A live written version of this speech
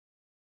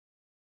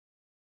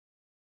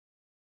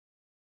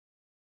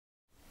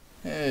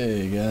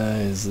Hey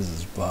guys, this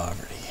is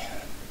Poverty,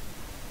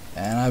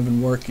 and I've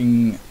been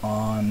working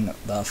on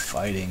the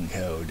fighting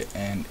code,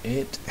 and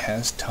it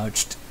has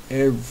touched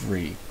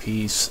every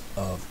piece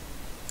of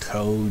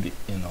code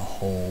in the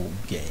whole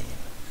game.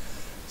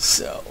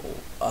 So,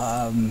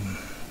 where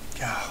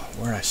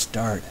do I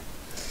start?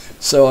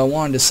 So I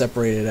wanted to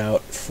separate it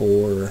out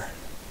for,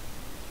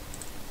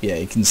 yeah,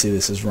 you can see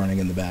this is running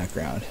in the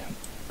background.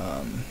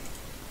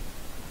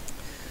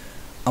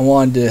 I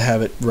wanted to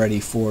have it ready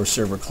for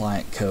server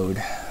client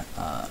code.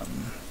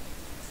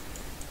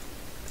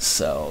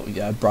 So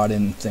yeah, I brought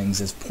in things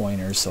as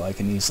pointers so I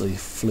can easily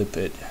flip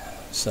it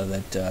so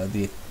that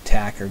the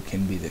attacker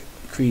can be the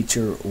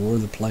creature or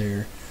the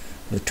player.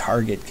 The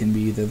target can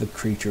be either the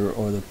creature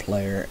or the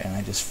player, and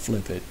I just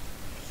flip it.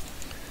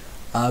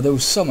 There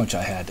was so much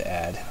I had to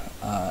add.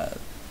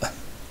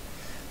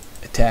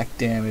 Attack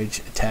damage,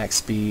 attack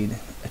speed,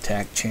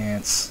 attack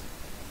chance,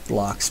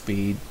 block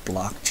speed,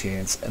 block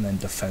chance, and then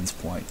defense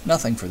point.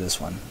 Nothing for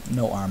this one.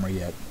 No armor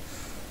yet.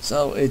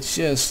 So it's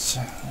just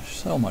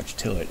so much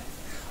to it.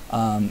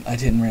 I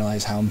didn't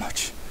realize how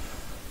much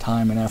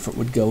time and effort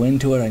would go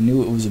into it. I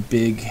knew it was a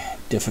big,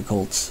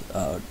 difficult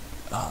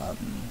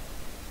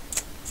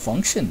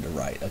function to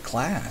write, a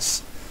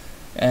class.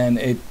 And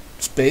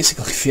it's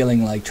basically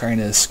feeling like trying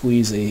to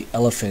squeeze an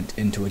elephant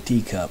into a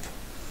teacup.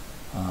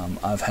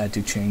 I've had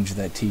to change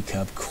that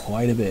teacup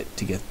quite a bit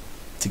to get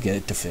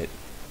it to fit.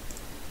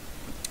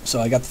 So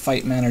I got the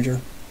fight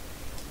manager,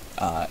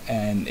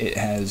 and it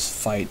has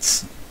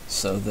fights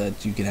so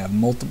that you can have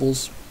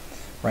multiples.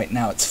 Right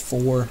now it's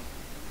 4,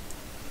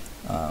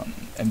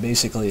 and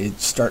basically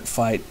start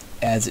fight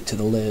adds it to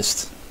the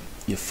list,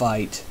 you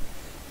fight,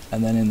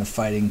 and then in the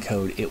fighting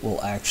code it will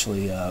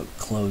actually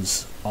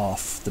close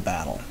off the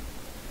battle.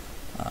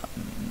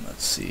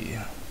 Let's see,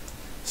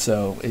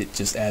 so it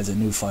just adds a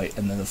new fight,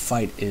 and then the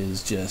fight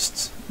is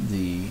just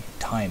the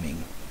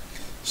timing.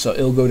 So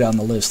it'll go down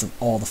the list of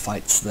all the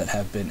fights that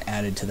have been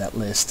added to that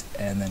list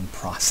and then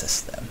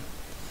process them.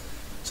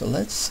 So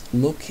let's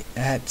look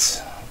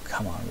at,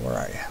 come on, where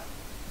are you?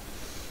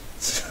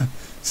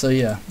 So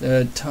yeah, there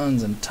are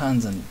tons and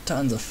tons and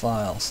tons of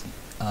files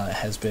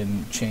has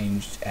been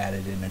changed,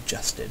 added, and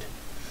adjusted.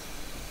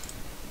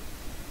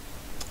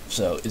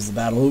 So is the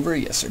battle over?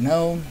 Yes or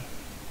no?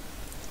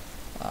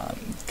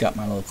 Got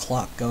my little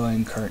clock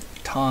going, current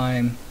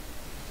time.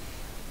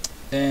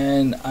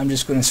 And I'm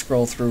just going to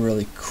scroll through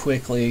really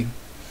quickly.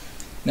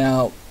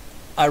 Now,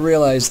 I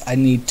realized I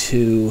need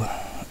to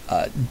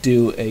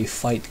do a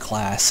fight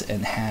class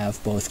and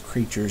have both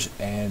creatures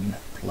and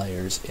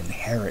players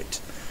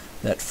inherit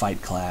that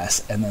fight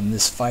class, and then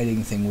this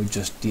fighting thing would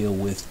just deal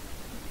with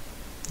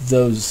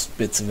those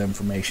bits of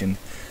information.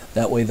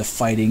 That way the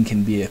fighting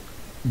can be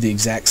the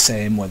exact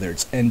same whether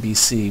it's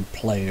NPC,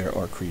 player,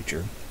 or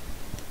creature.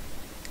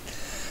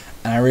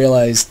 And I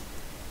realized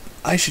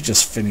I should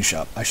just finish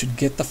up. I should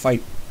get the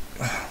fight...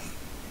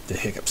 the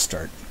hiccups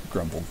start.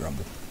 Grumble,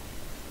 grumble.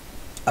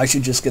 I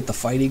should just get the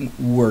fighting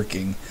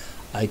working.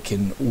 I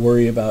can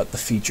worry about the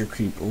feature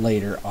creep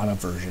later on a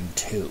version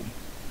 2.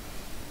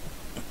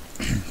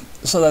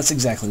 So that's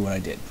exactly what I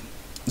did.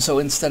 So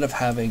instead of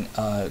having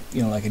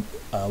like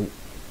a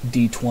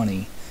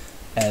d20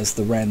 as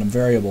the random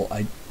variable,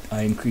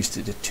 I increased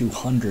it to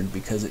 200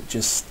 because it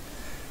just,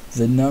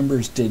 the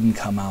numbers didn't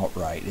come out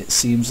right. It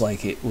seems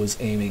like it was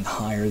aiming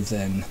higher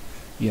than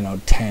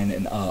 10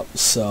 and up.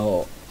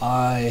 So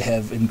I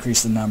have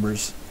increased the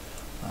numbers.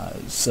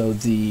 So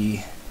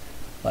the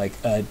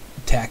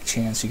attack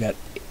chance, you got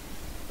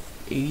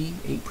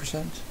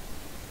 88%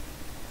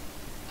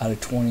 out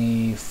of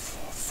 20,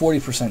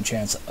 40%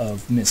 chance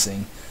of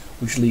missing,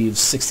 which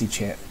leaves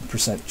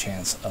 60%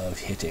 chance of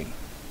hitting.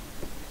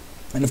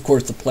 And of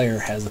course the player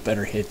has a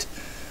better hit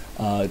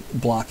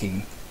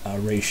blocking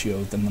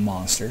ratio than the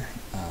monster.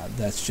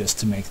 That's just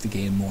to make the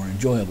game more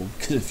enjoyable,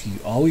 because if you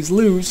always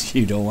lose,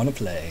 you don't want to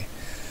play.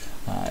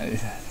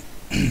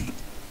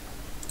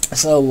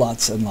 So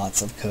lots and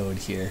lots of code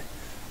here.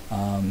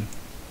 Let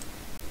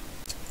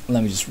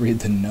me just read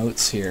the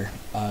notes here.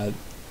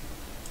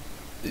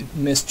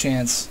 Miss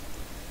chance.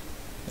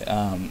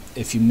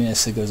 If you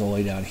miss, it goes all the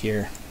way down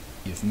here.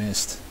 You've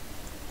missed.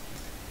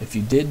 If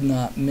you did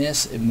not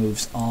miss, it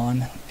moves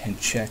on and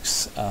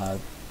checks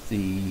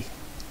the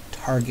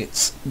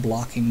target's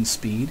blocking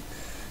speed.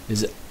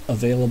 Is it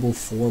available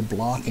for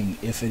blocking?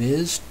 If it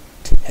is,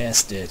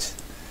 test it.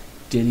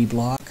 Did he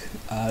block?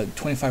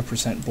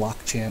 25%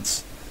 block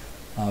chance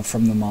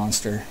from the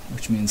monster,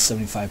 which means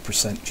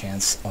 75%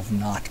 chance of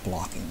not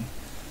blocking.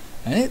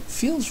 And it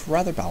feels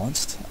rather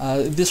balanced.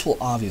 This will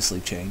obviously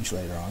change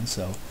later on,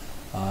 so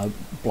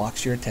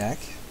blocks your attack.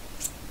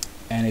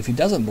 And if he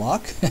doesn't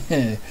block,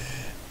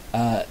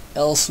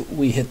 else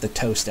we hit the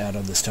toast out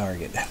of this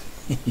target.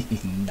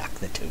 Knock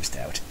the toast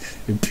out.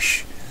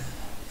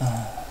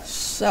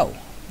 So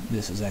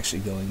this is actually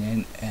going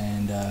in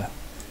and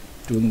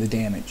doing the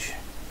damage,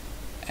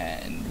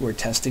 and we're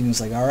testing.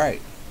 It's like,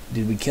 alright,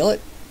 did we kill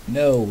it?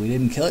 No, we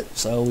didn't kill it,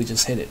 so we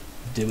just hit it.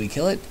 Did we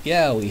kill it?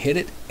 Yeah, we hit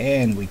it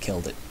and we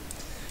killed it.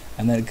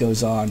 And then it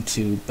goes on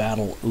to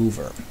battle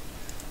over.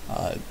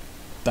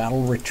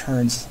 battle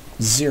returns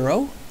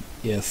 0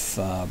 if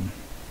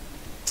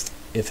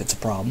it's a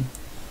problem,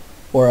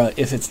 or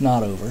if it's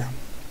not over.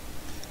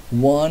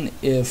 1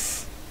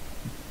 if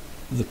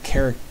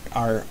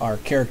our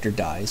character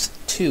dies.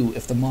 2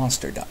 if the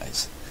monster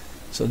dies.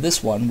 So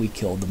this one, we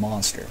killed the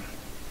monster,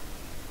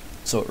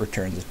 so it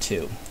returns a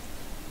 2,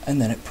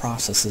 and then it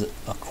processes it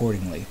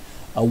accordingly.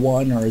 A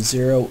 1 or a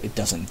 0, it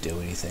doesn't do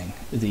anything.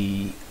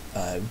 The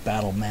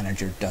battle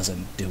manager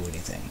doesn't do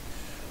anything.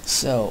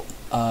 So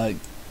I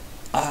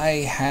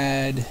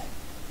had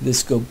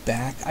this go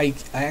back. I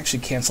actually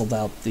canceled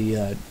out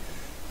the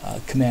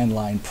command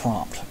line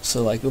prompt.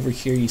 So like over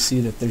here you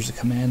see that there's a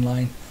command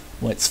line.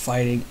 When it's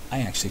fighting,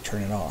 I actually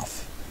turn it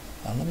off.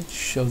 Let me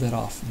show that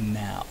off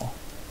now.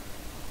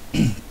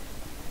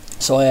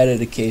 So I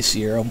added a case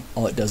 0.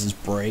 All it does is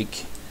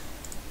break.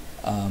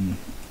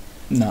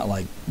 Not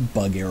like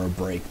bug error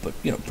break, but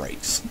you know,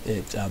 breaks.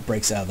 It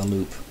breaks out of the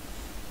loop,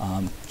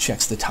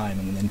 checks the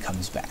timing, and then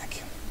comes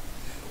back.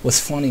 What's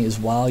funny is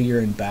while you're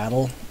in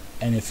battle,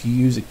 and if you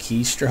use a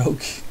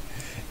keystroke,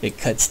 it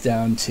cuts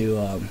down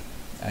to,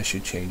 I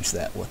should change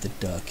that, what the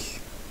duck.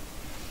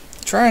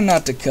 Trying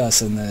not to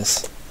cuss in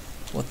this.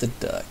 What the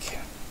duck.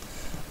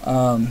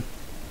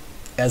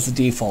 As the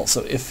default.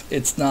 So if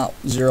it's not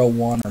 0,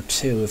 1, or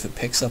 2, if it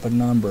picks up a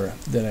number,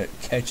 then it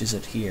catches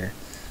it here.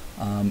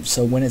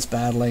 So when it's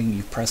battling,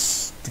 you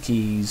press the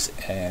keys,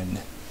 and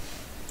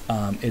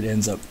it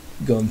ends up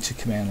going to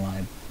command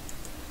line,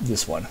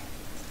 this one.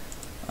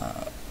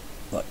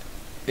 But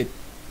it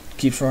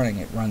keeps running.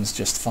 It runs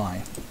just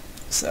fine.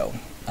 So,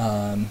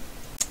 alright,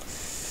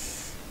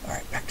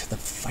 back to the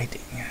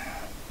fighting.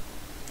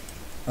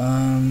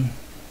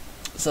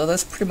 So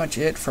that's pretty much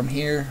it from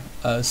here.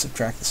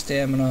 Subtract the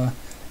stamina,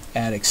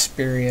 add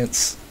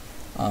experience.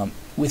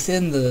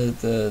 Within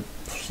the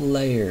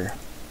player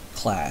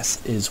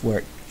class is where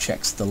it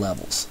checks the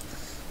levels.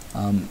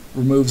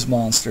 Removes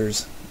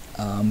monsters.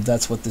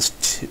 That's what this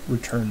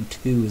return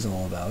 2 is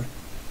all about.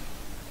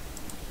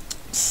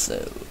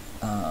 So,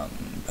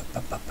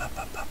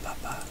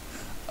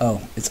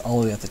 oh, it's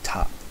all the way at the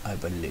top, I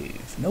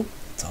believe. Nope,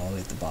 it's all the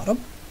way at the bottom.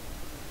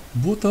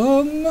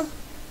 Bottom.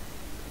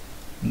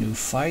 New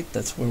fight,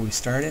 that's where we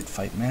started.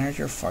 Fight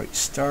manager, fight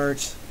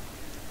start.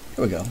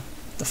 Here we go.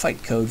 The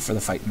fight code for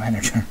the fight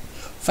manager.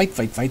 Fight,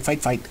 fight, fight,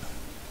 fight, fight.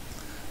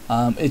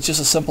 It's just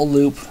a simple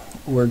loop.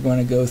 We're going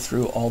to go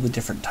through all the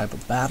different type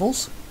of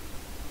battles.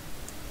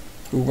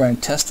 We're going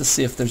to test to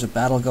see if there's a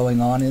battle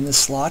going on in this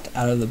slot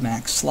out of the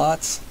max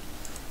slots.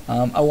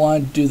 I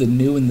want to do the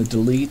new and the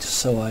delete,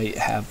 so I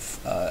have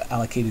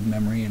allocated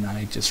memory, and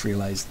I just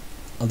realized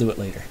I'll do it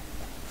later.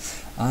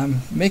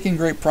 I'm making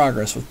great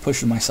progress with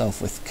pushing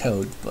myself with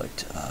code,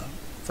 but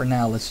for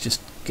now, let's just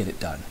get it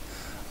done.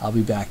 I'll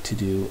be back to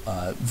do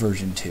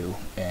version 2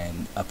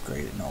 and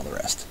upgrade it and all the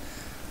rest.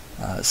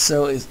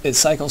 So it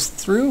cycles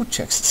through,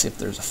 checks to see if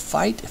there's a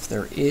fight. If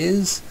there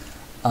is,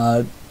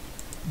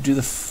 do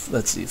the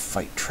let's see,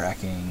 fight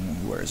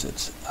tracking. Where is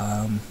it?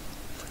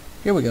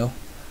 Here we go.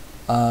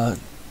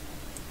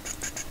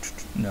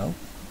 No.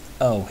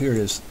 Oh, here it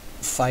is.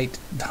 Fight,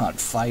 not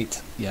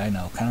fight. Yeah, I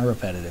know, kind of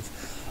repetitive.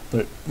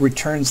 But it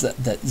returns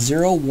that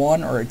 0,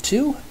 1, or a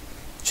 2.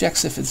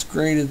 Checks if it's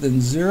greater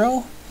than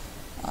 0.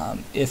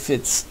 If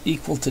it's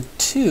equal to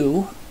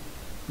 2,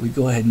 we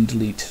go ahead and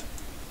delete.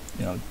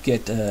 You know,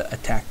 get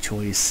attack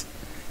choice,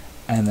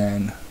 and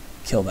then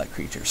kill that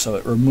creature. So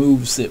it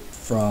removes it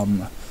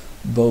from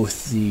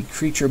both the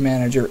creature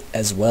manager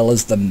as well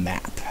as the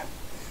map.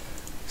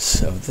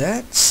 So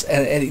that's,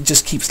 and it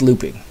just keeps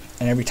looping.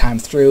 And every time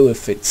through,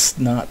 if it's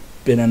not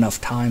been enough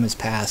time has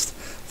passed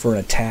for an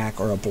attack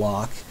or a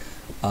block,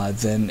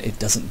 then it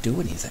doesn't do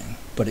anything,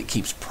 but it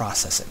keeps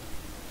processing.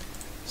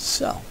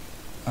 So,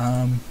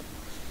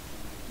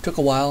 took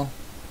a while.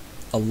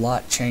 A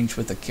lot changed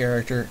with the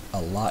character,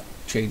 a lot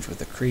changed with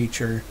the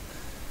creature,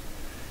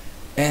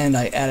 and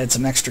I added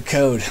some extra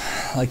code.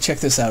 Like, check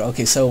this out.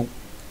 Okay, so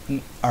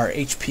our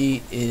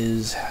HP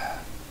is,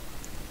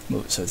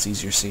 so it's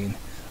easier seen,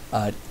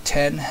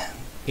 10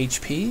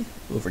 HP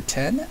over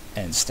 10,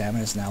 and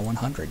stamina is now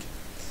 100.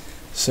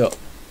 So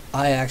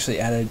I actually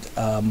added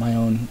my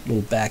own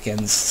little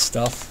back-end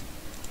stuff,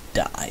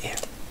 die,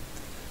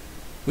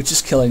 which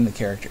is killing the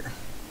character.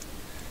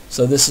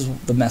 So this is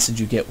the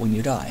message you get when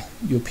you die.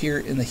 You appear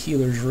in the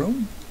healer's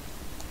room,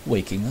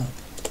 waking up.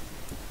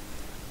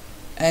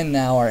 And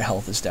now our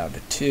health is down to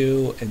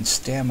 2, and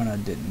stamina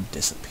didn't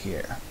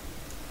disappear.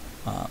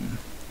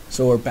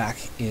 So we're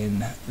back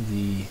in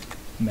the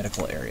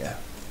medical area.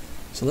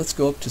 So let's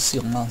go up to see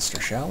a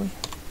monster, shall we?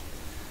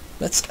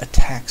 Let's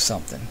attack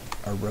something.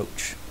 A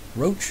roach.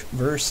 Roach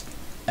versus,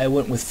 I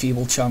went with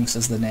Feeble Chunks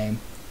as the name.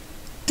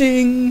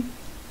 Ding!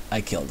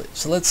 I killed it.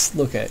 So let's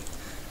look at it.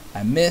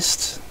 I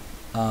missed.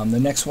 The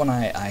next one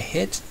I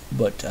hit,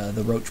 but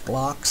the roach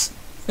blocks.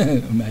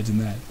 Imagine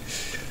that.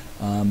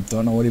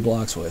 Don't know what he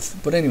blocks with.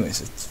 But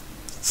anyways, it's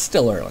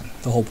still early.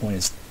 The whole point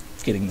is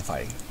getting the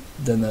fighting.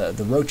 Then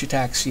the roach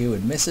attacks you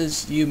and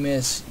misses. You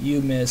miss.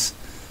 You miss.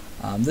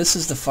 This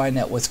is to find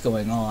out what's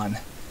going on.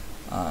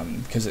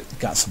 because it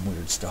got some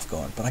weird stuff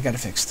going, but I got it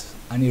fixed.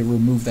 I need to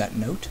remove that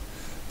note,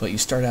 but you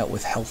start out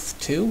with health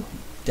 2,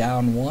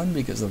 down 1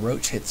 because the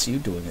roach hits you,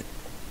 doing it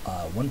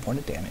 1 point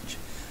of damage.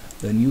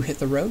 Then you hit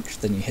the roach,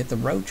 then you hit the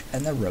roach,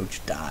 and the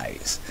roach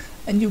dies.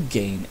 And you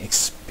gain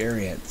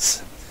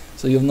experience.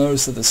 So you'll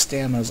notice that the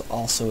stamina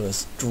also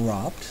is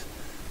dropped.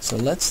 So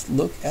let's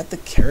look at the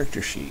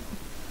character sheet.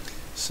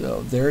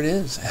 So there it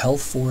is,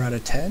 health 4 out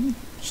of 10,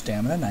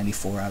 stamina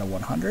 94 out of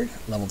 100,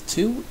 level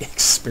 2,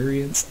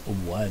 experience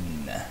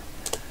 1.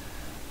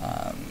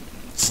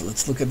 So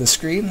let's look at the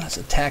screen, let's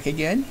attack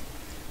again.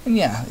 And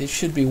yeah, it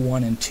should be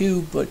 1 and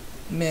 2, but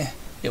meh,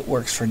 it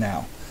works for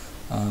now.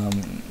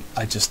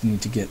 I just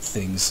need to get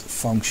things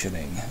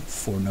functioning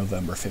for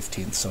November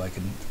 15th so I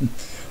can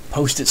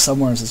post it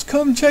somewhere and says,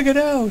 come check it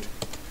out.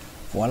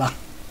 Voila.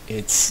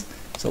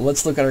 So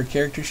let's look at our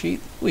character sheet.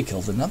 We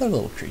killed another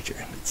little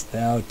creature. It's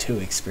now 2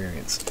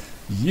 experience.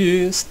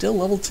 Yeah, still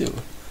level 2.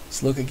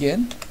 Let's look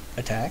again.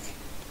 Attack.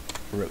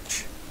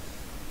 Roach.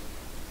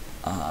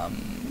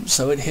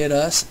 So it hit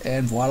us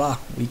and voila,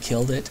 we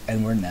killed it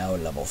and we're now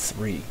level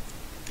 3.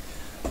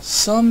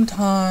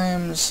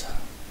 Sometimes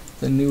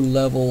the new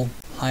level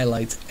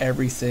highlights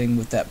everything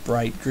with that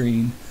bright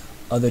green.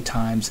 Other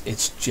times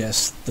it's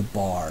just the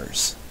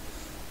bars.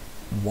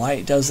 Why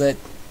it does that,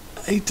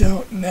 I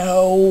don't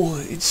know.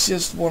 It's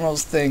just one of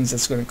those things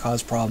that's going to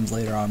cause problems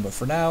later on, but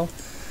for now,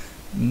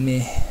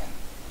 meh,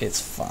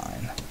 it's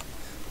fine.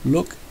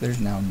 Look, there's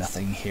now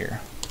nothing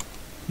here.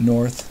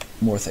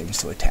 North, more things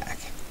to attack.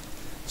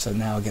 So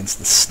now against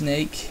the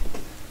snake,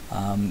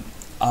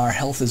 our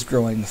health is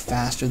growing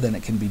faster than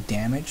it can be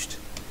damaged.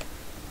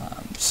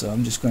 So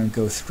I'm just going to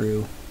go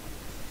through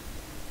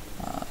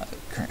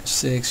current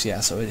 6, yeah,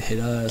 so it hit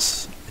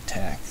us,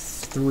 attack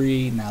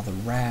 3, now the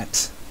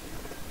rat.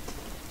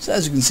 So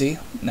as you can see,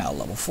 now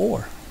level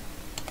 4.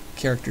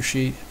 Character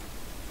sheet,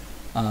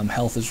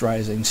 health is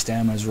rising,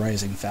 stamina is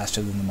rising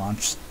faster than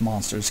the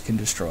monsters can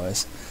destroy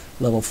us.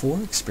 Level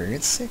 4,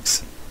 experience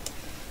 6.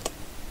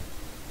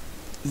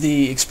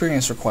 The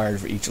experience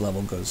required for each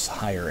level goes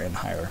higher and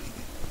higher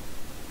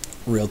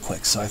real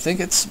quick. So I think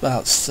it's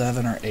about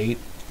 7 or 8,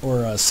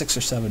 or 6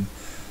 or 7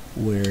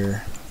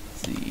 where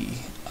the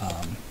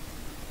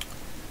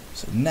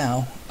so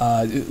now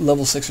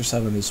level 6 or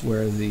 7 is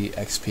where the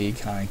XP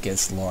kind of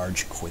gets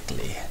large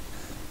quickly,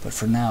 but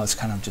for now it's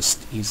kind of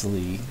just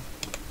easily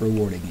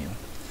rewarding you.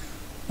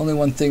 Only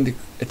one thing to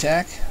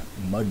attack,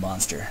 mud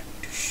monster.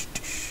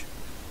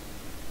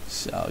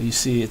 So you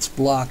see it's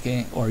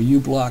blocking, or you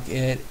block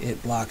it,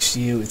 it blocks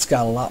you. It's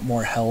got a lot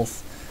more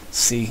health.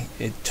 See,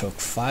 it took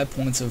 5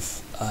 points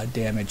of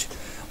damage.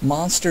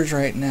 Monsters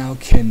right now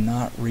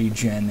cannot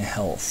regen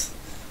health.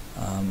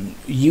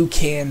 You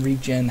can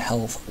regen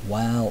health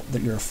while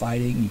you're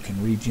fighting. You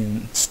can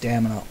regen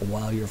stamina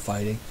while you're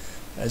fighting.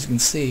 As you can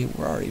see,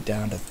 we're already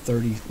down to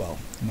 30, well,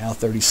 now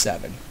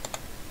 37.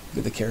 Look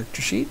at the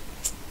character sheet,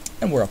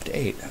 and we're up to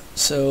 8.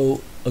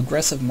 So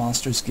aggressive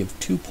monsters give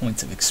 2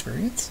 points of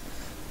experience.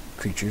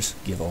 Creatures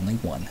give only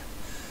 1.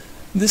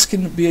 This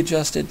can be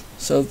adjusted,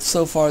 so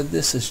far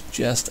this is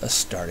just a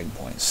starting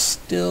point.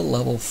 Still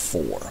level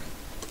 4.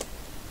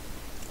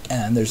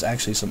 And there's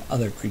actually some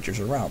other creatures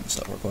around,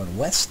 so we're going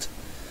west,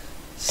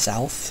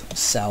 south,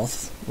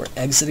 south, we're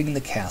exiting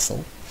the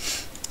castle,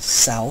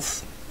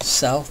 south,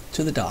 south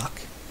to the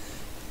dock,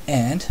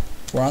 and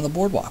we're on the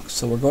boardwalk.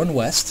 So we're going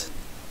west,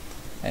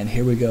 and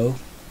here we go,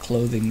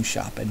 clothing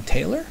shop and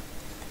tailor,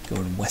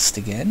 going west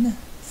again,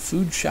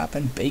 food shop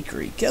and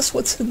bakery. Guess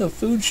what's in the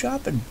food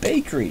shop and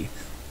bakery?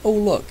 Oh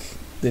look,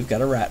 they've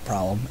got a rat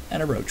problem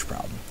and a roach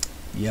problem.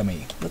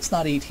 Yummy. Let's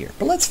not eat here,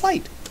 but let's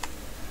fight.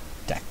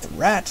 Attack the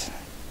rat.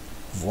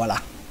 Voila.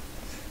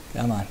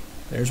 Come on.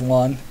 There's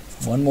one.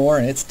 One more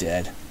and it's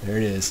dead. There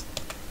it is.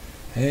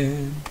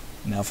 And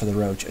now for the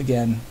roach.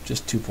 Again,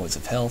 just 2 points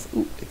of health.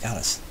 Ooh, it got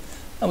us.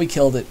 And we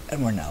killed it,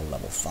 and we're now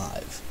level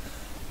 5.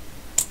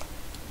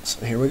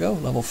 So here we go.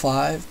 Level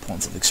 5.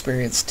 Points of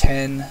experience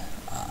 10.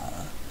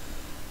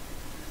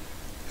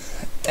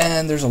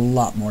 And there's a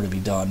lot more to be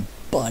done,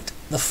 but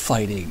the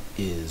fighting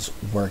is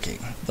working.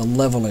 The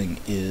leveling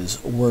is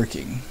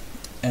working.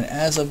 And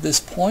as of this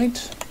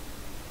point,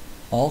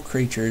 all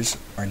creatures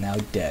are now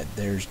dead.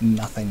 There's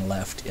nothing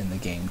left in the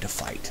game to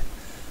fight.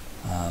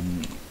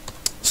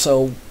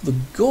 So the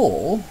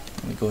goal,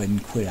 let me go ahead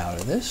and quit out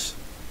of this.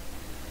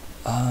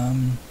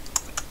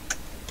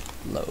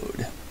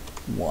 Load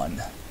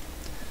 1.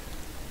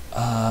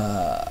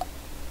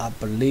 I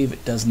believe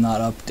it does not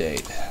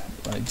update.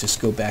 Let me just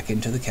go back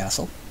into the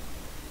castle.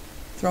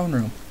 Throne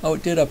room. Oh,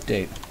 it did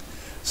update.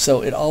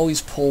 So it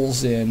always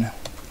pulls in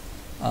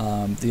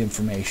the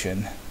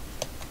information.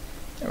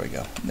 There we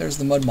go. There's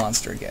the mud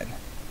monster again.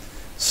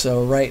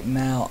 So right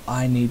now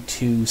I need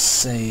to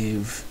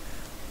save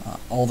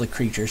all the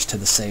creatures to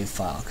the save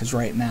file, because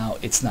right now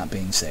it's not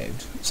being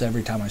saved. So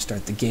every time I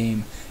start the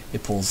game,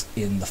 it pulls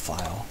in the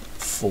file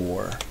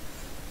for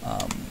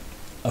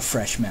a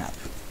fresh map.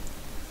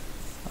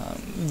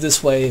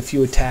 This way, if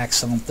you attack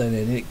something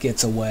and it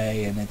gets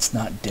away and it's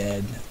not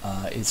dead,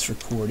 it's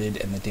recorded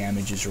and the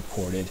damage is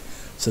recorded,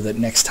 so that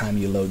next time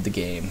you load the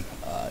game,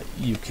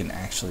 you can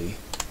actually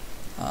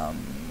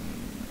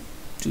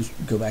just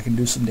go back and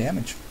do some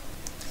damage.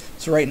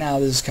 So right now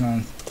this is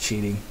kind of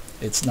cheating.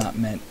 It's not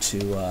meant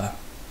to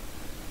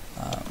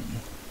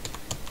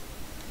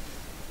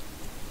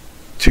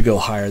go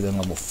higher than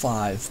level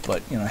 5,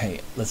 but you know,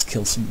 hey, let's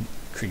kill some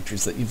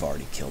creatures that you've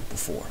already killed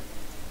before.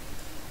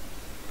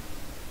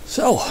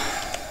 So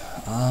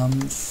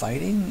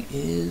fighting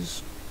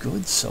is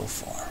good so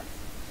far.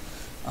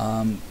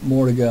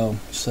 More to go.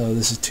 So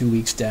this is 2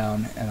 weeks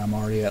down, and I'm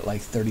already at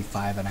like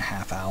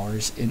 35.5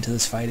 hours into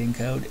this fighting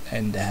code,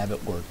 and to have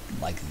it work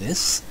like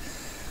this,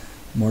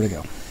 more to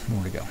go.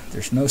 More to go.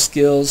 There's no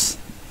skills,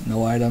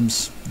 no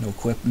items, no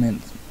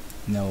equipment,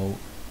 no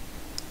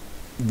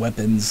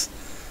weapons,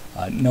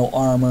 no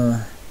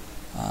armor,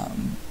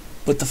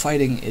 but the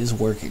fighting is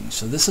working.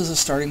 So this is a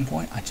starting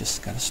point. I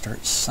just got to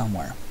start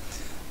somewhere.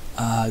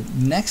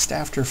 Next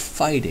after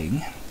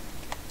fighting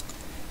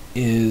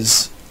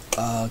is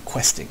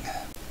questing,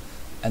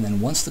 and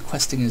then once the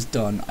questing is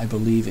done, I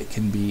believe it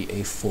can be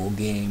a full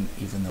game,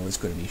 even though it's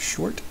going to be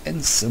short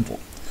and simple.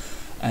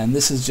 And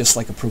this is just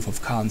like a proof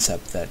of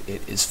concept that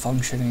it is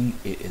functioning,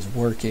 it is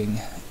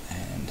working,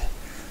 and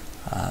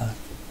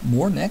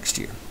more next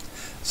year.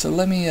 So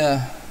let me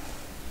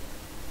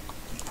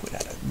put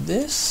out of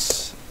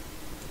this.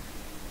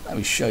 Let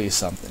me show you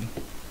something.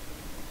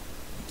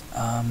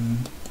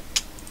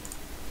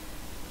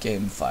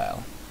 Game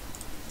file.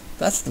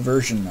 That's the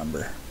version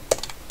number.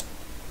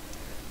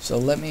 So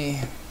let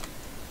me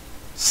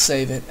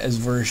save it as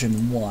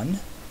version 1.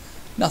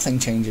 Nothing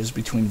changes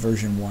between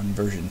version 1 and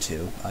version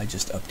 2. I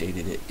just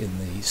updated it in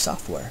the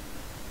software.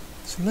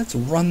 So let's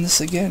run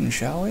this again,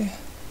 shall we?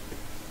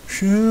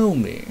 Shall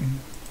we?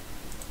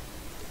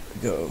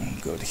 Go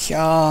to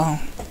here,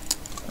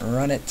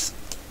 run it.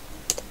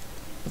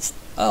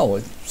 Oh,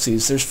 it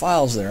sees there's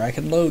files there. I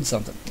can load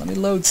something. Let me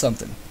load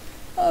something.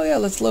 Oh yeah,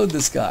 let's load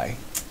this guy.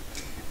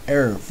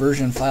 Error,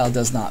 version file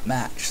does not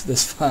match.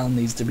 This file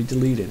needs to be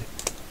deleted.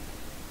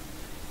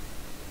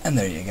 And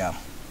there you go.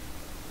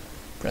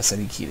 Press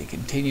any key to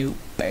continue.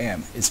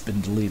 Bam, it's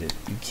been deleted.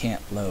 You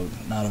can't load.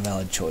 Not a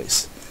valid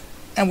choice.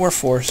 And we're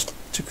forced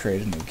to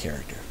create a new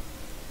character.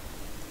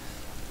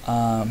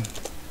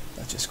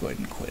 Let's just go ahead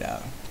and quit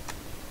out.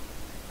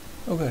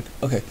 Oh good.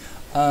 Okay.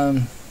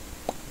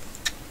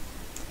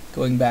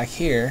 Going back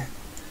here,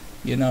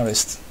 you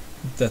noticed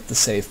that the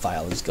save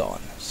file is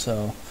gone.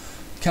 So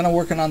kind of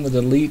working on the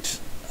delete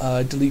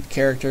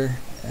character.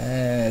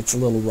 It's a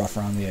little rough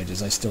around the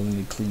edges. I still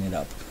need to clean it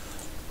up,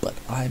 but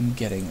I'm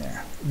getting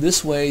there.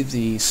 This way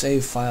the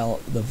save file,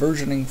 the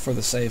versioning for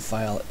the save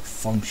file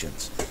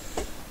functions.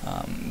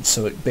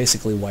 So it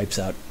basically wipes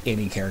out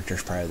any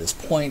characters prior to this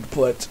point,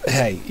 but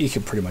hey, you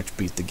can pretty much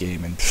beat the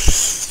game in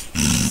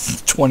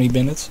 20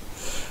 minutes.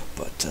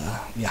 But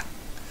yeah.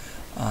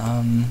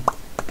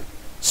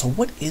 So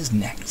what is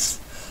next?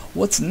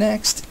 What's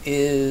next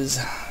is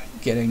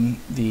getting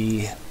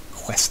the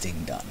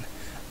questing done.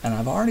 And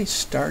I've already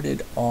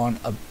started on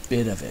a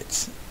bit of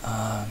it.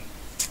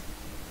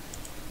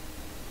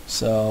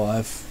 So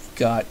I've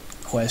got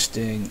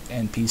questing,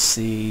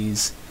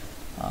 NPCs,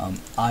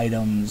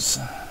 items,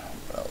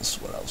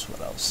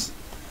 what else?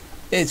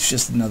 It's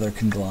just another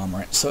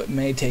conglomerate, so it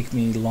may take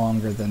me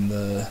longer than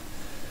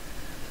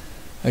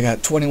I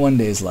got 21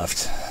 days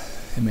left.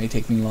 It may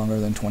take me longer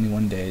than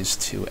 21 days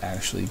to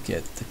actually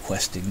get the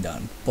questing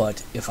done,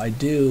 but if I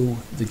do,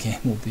 the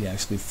game will be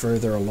actually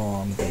further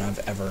along than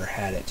I've ever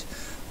had it.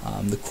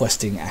 The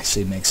questing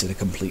actually makes it a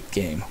complete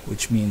game,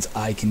 which means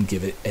I can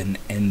give it an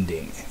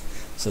ending.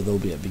 So there'll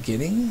be a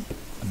beginning,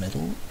 a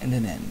middle, and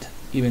an end.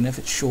 Even if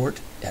it's short,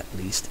 at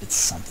least it's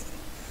something.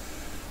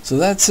 So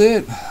that's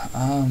it.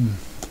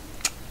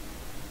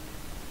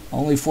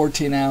 Only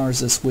 14 hours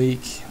this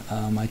week.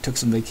 I took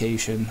some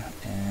vacation,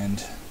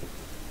 and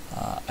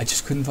I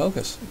just couldn't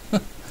focus.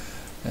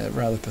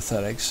 Rather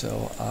pathetic.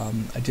 So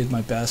I did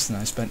my best, and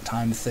I spent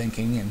time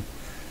thinking, and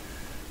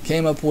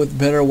came up with a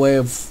better way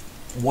of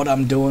what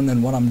I'm doing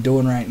than what I'm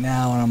doing right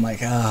now, and I'm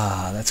like,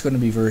 that's going to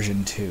be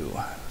version 2.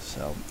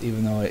 So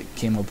even though it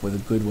came up with a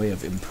good way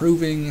of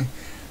improving,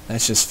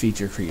 that's just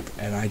feature creep,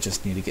 and I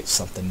just need to get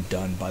something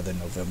done by the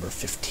November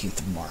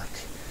 15th mark.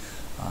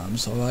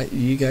 So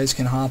you guys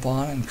can hop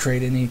on and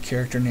create any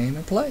character name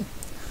and play.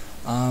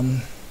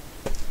 I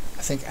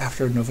think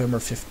after November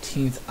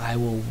 15th I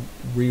will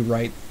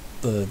rewrite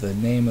the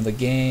name of the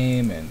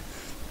game and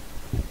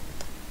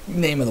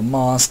name of the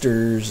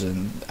monsters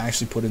and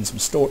actually put in some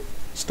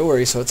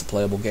story so it's a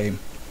playable game.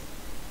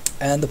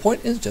 And the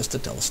point is just to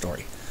tell a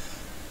story.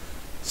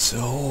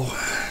 So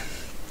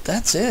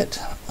that's it.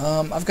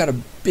 I've got a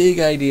big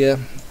idea,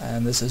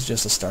 and this is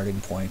just a starting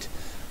point.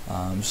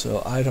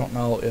 So I don't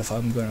know if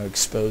I'm going to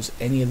expose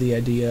any of the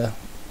idea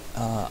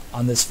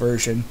on this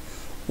version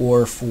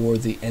or for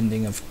the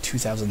ending of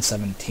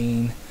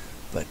 2017,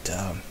 but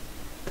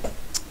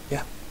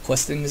yeah,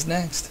 questing is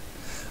next.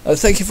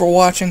 Thank you for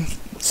watching.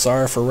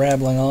 Sorry for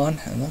rambling on,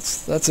 and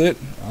that's it.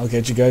 I'll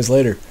catch you guys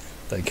later.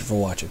 Thank you for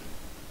watching.